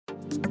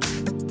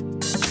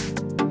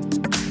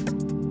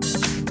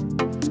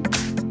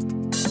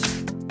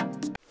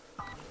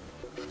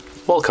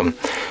Welcome!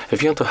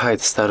 If you want to hide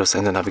the status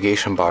and the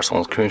navigation bars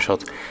on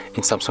screenshot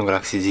in Samsung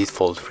Galaxy Z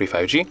Fold 3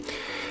 5G,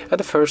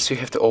 at first you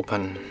have to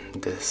open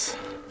this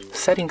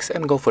settings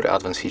and go for the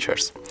advanced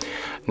features.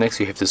 Next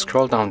you have to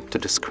scroll down to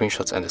the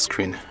screenshots and the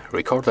screen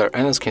recorder,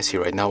 and as you can see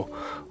right now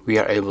we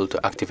are able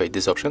to activate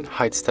this option,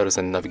 hide status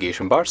and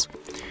navigation bars.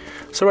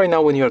 So right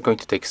now when you are going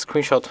to take a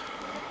screenshot,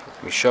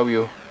 let me show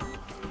you.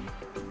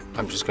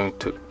 I'm just going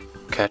to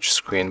catch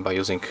screen by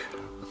using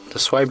the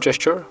swipe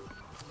gesture.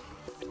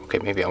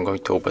 Okay, maybe I'm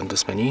going to open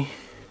this menu.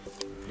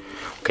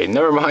 Okay,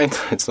 never mind,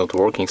 it's not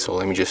working, so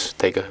let me just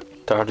take a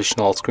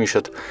traditional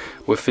screenshot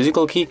with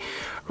physical key.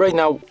 Right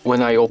now,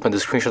 when I open the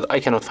screenshot, I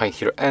cannot find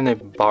here any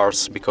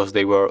bars because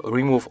they were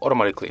removed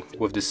automatically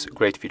with this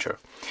great feature.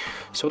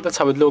 So that's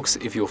how it looks.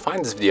 If you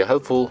find this video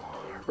helpful,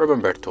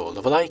 remember to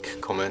leave a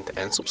like, comment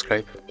and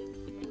subscribe.